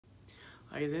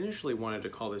I had initially wanted to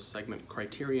call this segment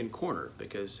Criterion Corner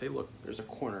because, hey look, there's a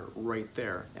corner right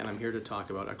there, and I'm here to talk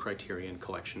about a Criterion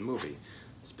Collection movie,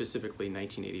 specifically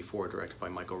 1984, directed by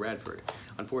Michael Radford.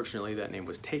 Unfortunately, that name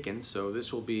was taken, so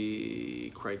this will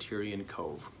be Criterion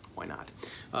Cove. Why not?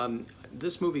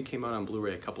 This movie came out on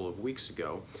Blu-ray a couple of weeks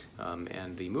ago,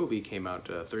 and the movie came out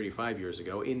 35 years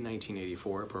ago in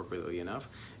 1984, appropriately enough,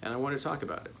 and I want to talk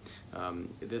about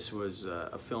it. This was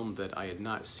a film that I had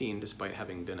not seen, despite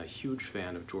having been a huge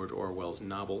fan of George Orwell's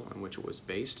novel on which it was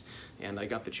based, and I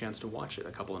got the chance to watch it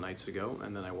a couple of nights ago,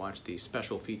 and then I watched the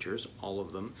special features, all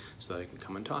of them, so that I can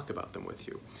come and talk about them with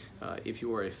you. If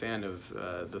you are a fan of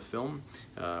the film,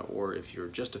 or if you're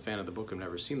just a fan of the book and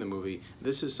never seen the movie,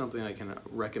 this is something I can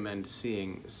recommend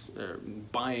seeing,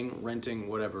 buying, renting,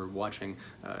 whatever, watching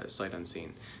sight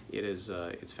unseen.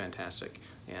 It's fantastic,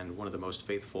 and one of the most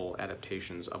faithful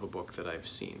adaptations of a book that I've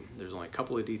seen. There's only a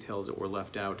couple of details that were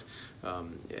left out,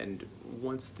 and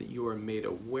once that you are made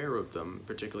aware of them,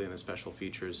 particularly in the special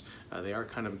features, they are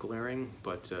kind of glaring,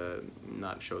 but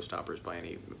not showstoppers by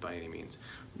any means.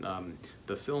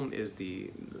 The film is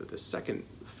the second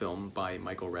film by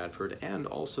Michael Radford, and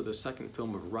also the second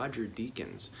film of Roger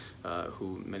Deakins,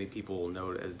 who many people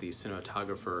know as the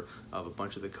cinematographer of a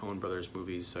bunch of the Coen Brothers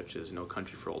movies, such as No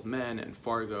Country for Old Men and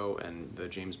Fargo and the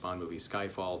James Bond movie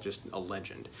Skyfall. Just a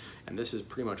legend. And this is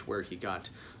pretty much where he got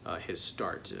his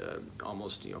start,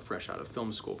 almost fresh out of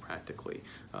film school practically.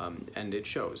 And it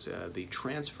shows. The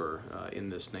transfer in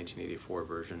this 1984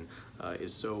 version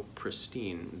is so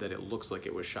pristine that it looks like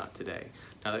it was shot today.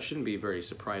 Now that shouldn't be very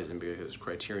surprising because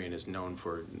Criterion is known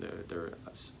for their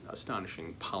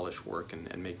astonishing polish work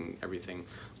and making everything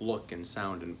look and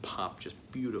sound and pop just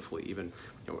beautifully. Even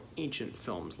ancient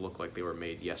films look like they were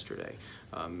made yesterday,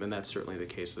 and that's certainly the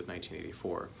case with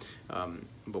 1984.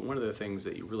 But one of the things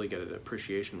that you really get an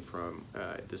appreciation from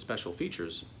the special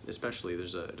features, especially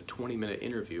there's a 20-minute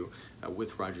interview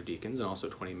with Roger Deakins and also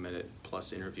a 20-minute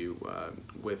plus interview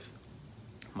with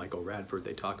Michael Radford.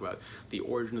 They talk about the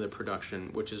origin of the production,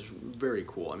 which is very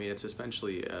cool. I mean, it's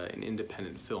essentially an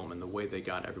independent film, and the way they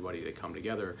got everybody to come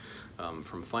together,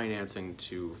 from financing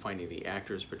to finding the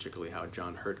actors, particularly how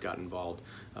John Hurt got involved.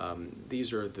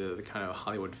 These are the kind of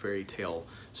Hollywood fairy tale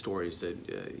stories that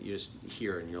you just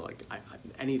hear and you're like,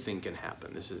 anything can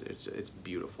happen. It's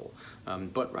beautiful.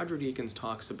 But Roger Deakins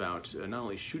talks about not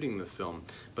only shooting the film,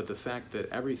 but the fact that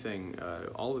everything,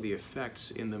 all of the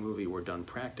effects in the movie were done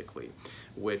practically,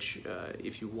 which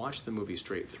if you watch the movie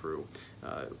straight through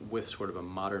with sort of a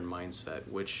modern mindset,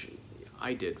 which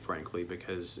I did, frankly,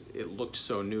 because it looked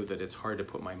so new that it's hard to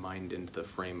put my mind into the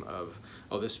frame of,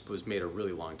 oh, this was made a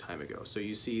really long time ago. So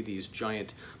you see these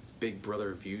giant Big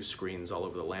Brother view screens all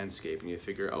over the landscape, and you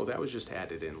figure, oh, that was just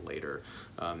added in later.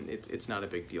 It's not a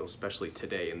big deal, especially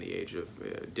today in the age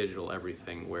of digital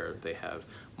everything, where they have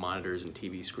monitors and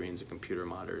TV screens and computer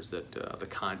monitors that the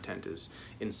content is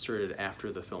inserted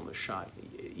after the film is shot.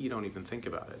 You don't even think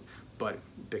about it. But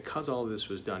because all of this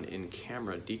was done in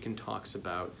camera, Deakins talks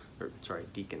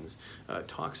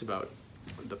about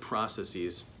the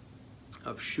processes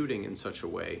of shooting in such a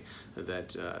way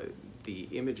that the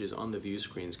images on the view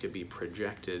screens could be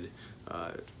projected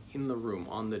in the room,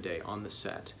 on the day, on the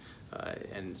set,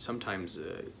 and sometimes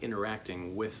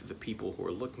interacting with the people who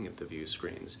are looking at the view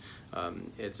screens.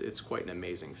 It's quite an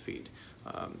amazing feat.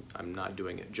 I'm not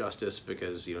doing it justice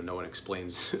because no one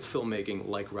explains filmmaking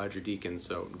like Roger Deakins,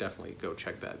 so definitely go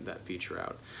check that feature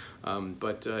out.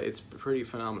 But it's pretty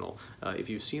phenomenal. If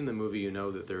you've seen the movie, you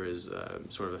know that there is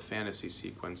sort of a fantasy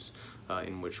sequence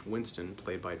in which Winston,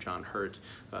 played by John Hurt,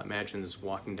 imagines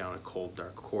walking down a cold,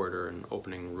 dark corridor and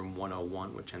opening room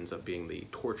 101, which ends up being the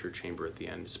torture chamber at the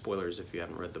end. Spoilers if you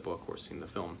haven't read the book or seen the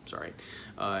film, sorry.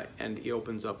 And he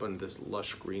opens up on this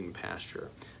lush green pasture,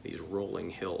 these rolling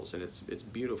hills, and it's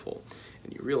beautiful.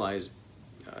 And you realize,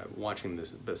 watching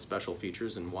the special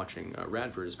features and watching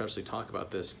Radford especially talk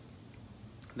about this,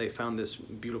 they found this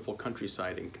beautiful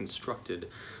countryside and constructed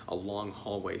a long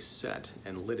hallway set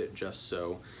and lit it just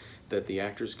so that the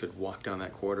actors could walk down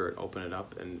that corridor and open it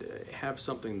up and have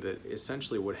something that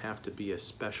essentially would have to be a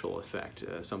special effect,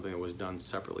 something that was done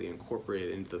separately,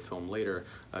 incorporated into the film later,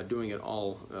 doing it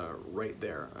all right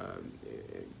there,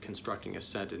 constructing a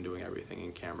set and doing everything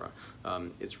in camera.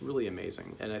 It's really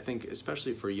amazing, and I think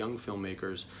especially for young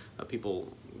filmmakers,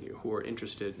 people who are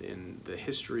interested in the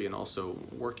history and also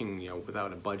working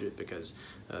without a budget, because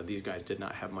these guys did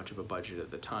not have much of a budget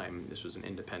at the time. This was an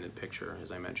independent picture,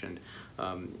 as I mentioned.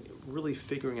 Really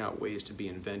figuring out ways to be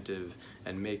inventive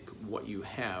and make what you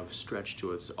have stretch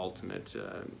to its ultimate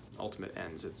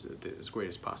ends, its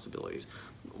greatest possibilities.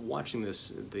 watching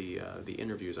the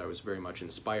interviews, I was very much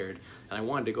inspired, and I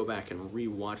wanted to go back and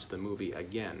re-watch the movie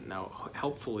again. Now,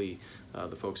 helpfully,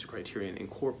 the folks at Criterion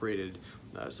incorporated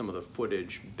some of the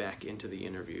footage back into the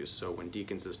interviews, so when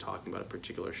Deakins is talking about a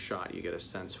particular shot, you get a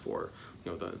sense for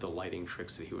the lighting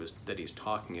tricks that he's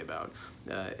talking about.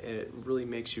 It really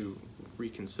makes you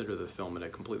reconsider the film in a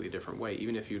completely different way,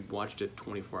 even if you'd watched it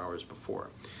 24 hours before.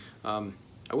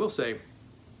 I will say,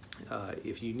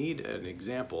 if you need an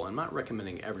example, I'm not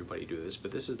recommending everybody do this,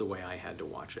 but this is the way I had to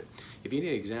watch it. If you need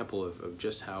an example of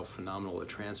just how phenomenal the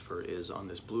transfer is on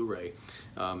this Blu-ray,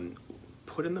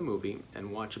 put in the movie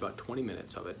and watch about 20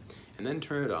 minutes of it, and then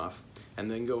turn it off, and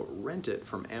then go rent it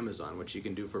from Amazon, which you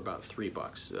can do for about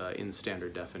 $3 in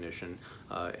standard definition,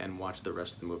 and watch the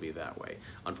rest of the movie that way.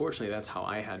 Unfortunately, that's how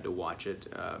I had to watch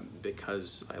it,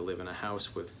 because I live in a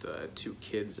house with 2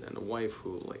 kids and a wife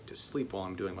who like to sleep while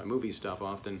I'm doing my movie stuff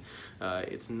often.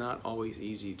 It's not always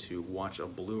easy to watch a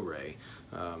Blu-ray.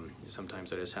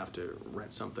 Sometimes I just have to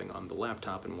rent something on the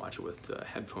laptop and watch it with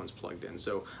headphones plugged in.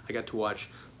 So I got to watch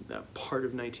part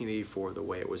of 1984 the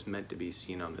way it was meant to be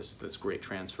seen on this great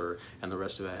transfer, and the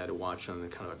rest of it I had to watch on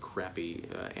kind of a crappy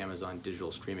Amazon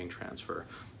digital streaming transfer.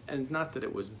 And not that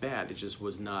it was bad, it just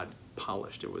was not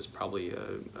polished. It was probably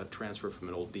a transfer from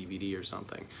an old DVD or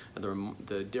something. And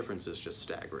the difference is just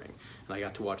staggering. And I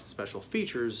got to watch the special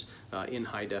features in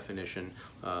high definition,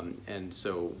 and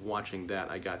so watching that,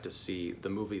 I got to see the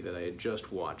movie that I had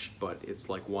just watched, but it's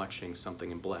like watching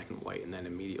something in black and white and then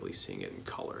immediately seeing it in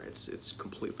color. It's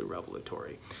completely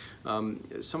revelatory.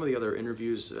 Some of the other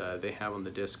interviews they have on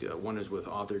the disc, one is with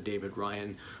author David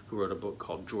Ryan, who wrote a book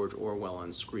called George Orwell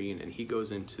on Screen, and he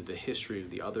goes into the history of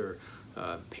the other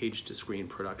page-to-screen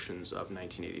productions of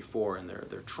 1984 and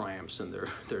their triumphs and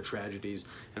their tragedies,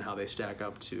 and how they stack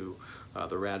up to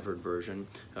the Radford version.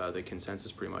 The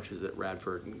consensus pretty much is that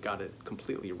Radford got it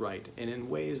completely right, and in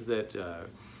ways that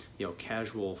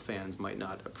casual fans might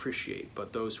not appreciate,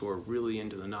 but those who are really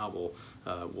into the novel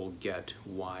will get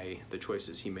why the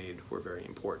choices he made were very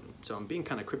important. So I'm being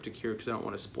kind of cryptic here because I don't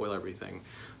want to spoil everything,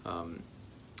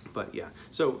 but yeah.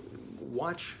 So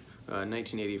watch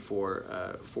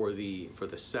 1984 for the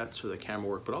sets, for the camera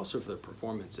work, but also for the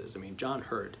performances. I mean, John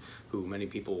Hurt, who many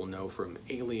people will know from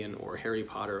Alien or Harry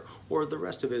Potter or the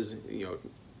rest of his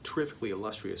terrifically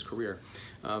illustrious career.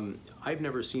 I've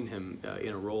never seen him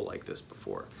in a role like this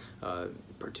before,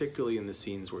 particularly in the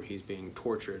scenes where he's being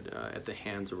tortured at the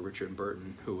hands of Richard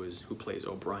Burton, who plays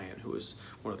O'Brien, who is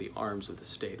one of the arms of the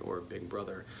state, or Big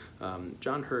Brother.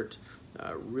 John Hurt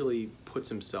really puts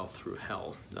himself through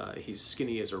hell. He's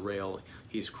skinny as a rail,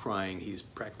 he's crying, he's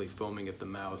practically foaming at the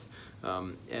mouth,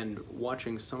 and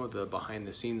watching some of the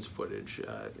behind-the-scenes footage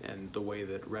and the way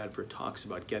that Radford talks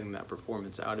about getting that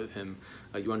performance out of him,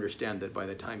 you understand that by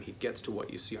the time he gets to what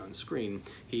you see on screen,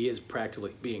 he is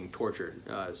practically being tortured,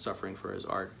 suffering for his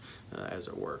art, as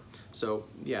it were. So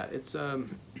yeah, it's a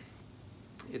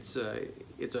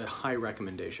high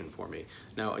recommendation for me.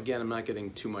 Now, again, I'm not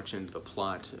getting too much into the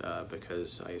plot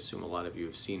because I assume a lot of you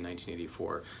have seen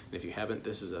 1984, and if you haven't,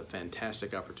 this is a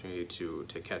fantastic opportunity to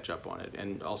catch up on it,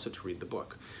 and also to read the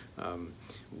book.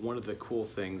 One of the cool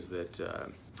things that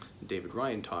David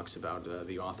Ryan talks about,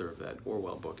 the author of that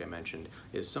Orwell book I mentioned,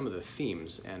 is some of the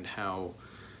themes and how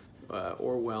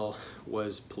Orwell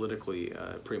was politically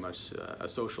pretty much a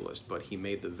socialist, but he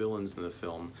made the villains in the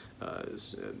film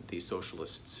the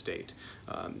socialist state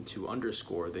to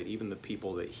underscore that even the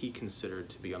people that he considered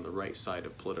to be on the right side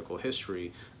of political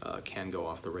history can go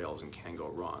off the rails and can go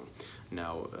wrong.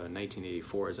 Now,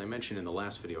 1984, as I mentioned in the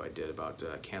last video I did about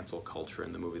cancel culture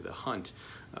in the movie The Hunt,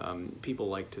 people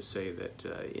like to say that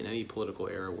in any political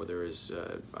era where there is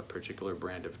a particular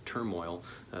brand of turmoil,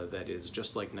 that is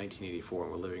just like 1984,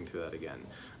 and we're living through that again.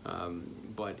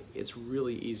 But it's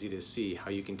really easy to see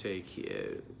how you can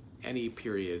take any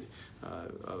period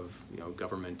of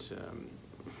government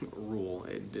rule,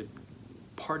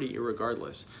 party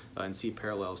irregardless, and see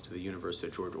parallels to the universe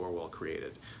that George Orwell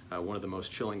created. One of the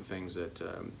most chilling things that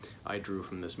I drew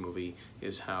from this movie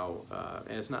is how,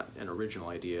 and it's not an original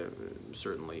idea,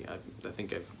 certainly, I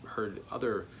think I've heard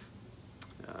other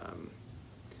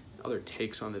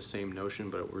takes on this same notion,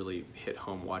 but it really hit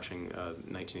home watching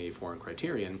 1984 on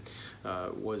Criterion,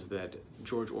 was that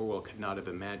George Orwell could not have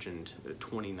imagined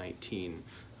 2019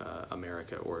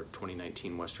 America or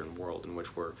 2019 Western world in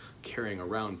which we're carrying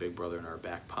around Big Brother in our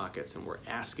back pockets and we're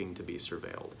asking to be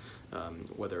surveilled.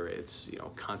 Whether it's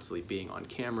constantly being on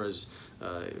cameras,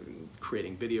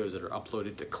 creating videos that are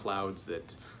uploaded to clouds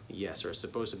that, yes, are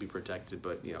supposed to be protected,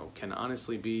 but can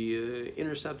honestly be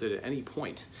intercepted at any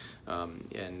point,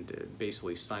 and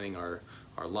basically signing our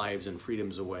lives and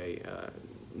freedoms away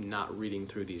not reading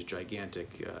through these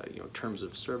gigantic terms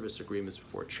of service agreements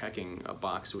before checking a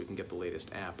box so we can get the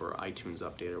latest app or iTunes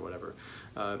update or whatever.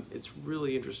 It's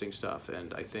really interesting stuff,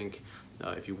 and I think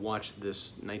if you watch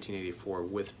this 1984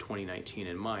 with 2019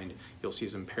 in mind, you'll see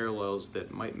some parallels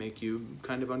that might make you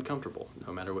kind of uncomfortable,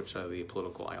 no matter which side of the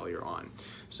political aisle you're on.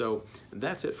 So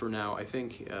that's it for now. I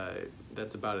think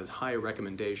that's about as high a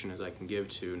recommendation as I can give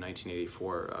to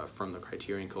 1984 from the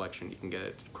Criterion Collection. You can get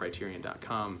it at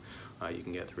criterion.com. You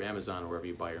can get it through Amazon or wherever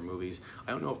you buy your movies.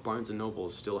 I don't know if Barnes & Noble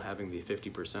is still having the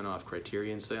 50% off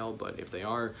Criterion sale, but if they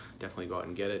are, definitely go out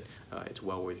and get it. It's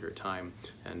well worth your time.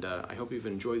 And I hope you've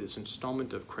enjoyed this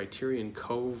installment of Criterion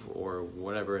Cove, or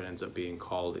whatever it ends up being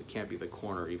called. It can't be The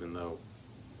Corner, even though...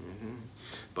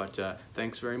 But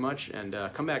thanks very much, and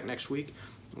come back next week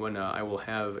when I will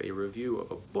have a review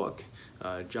of a book,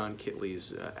 John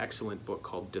Kitley's excellent book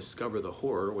called Discover the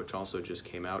Horror, which also just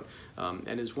came out,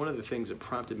 and is one of the things that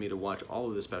prompted me to watch all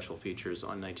of the special features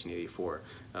on 1984,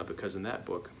 because in that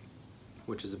book,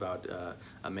 which is about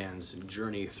a man's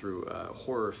journey through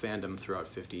horror fandom throughout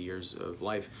 50 years of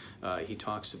life, he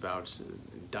talks about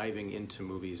diving into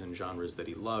movies and genres that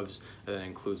he loves, and that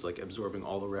includes like absorbing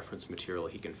all the reference material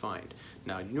he can find.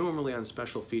 Now, normally on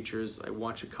special features, I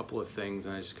watch a couple of things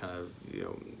and I just kind of,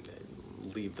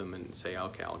 leave them and say,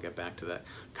 okay, I'll get back to that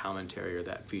commentary or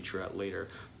that featurette later.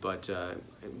 But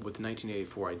with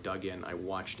 1984, I dug in, I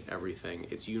watched everything.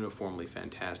 It's uniformly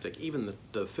fantastic. Even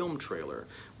the film trailer,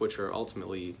 which are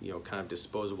ultimately, kind of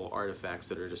disposable artifacts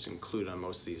that are just included on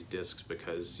most of these discs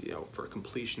because, for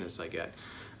completionists,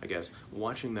 I guess,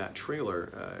 watching that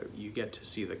trailer, you get to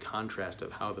see the contrast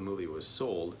of how the movie was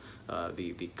sold.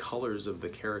 The colors of the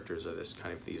characters are this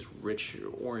kind of these rich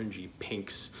orangey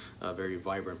pinks, very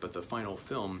vibrant, but the final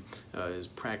film is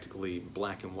practically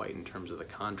black and white in terms of the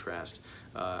contrast.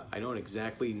 I don't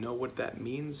exactly know what that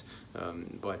means,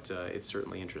 but it's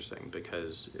certainly interesting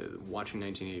because watching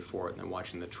 1984 and then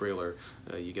watching the trailer,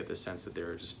 you get the sense that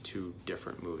there are just two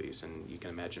different movies, and you can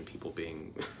imagine people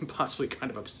being possibly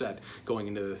kind of upset going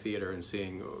into the theater and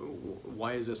seeing,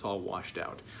 why is this all washed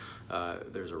out?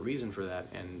 There's a reason for that,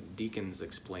 and Deakins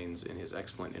explains in his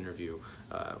excellent interview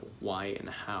why and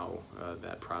how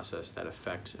that process, that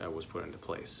effect was put into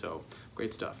place. So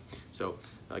great stuff. So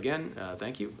again,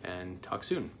 thank you, and talk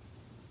soon.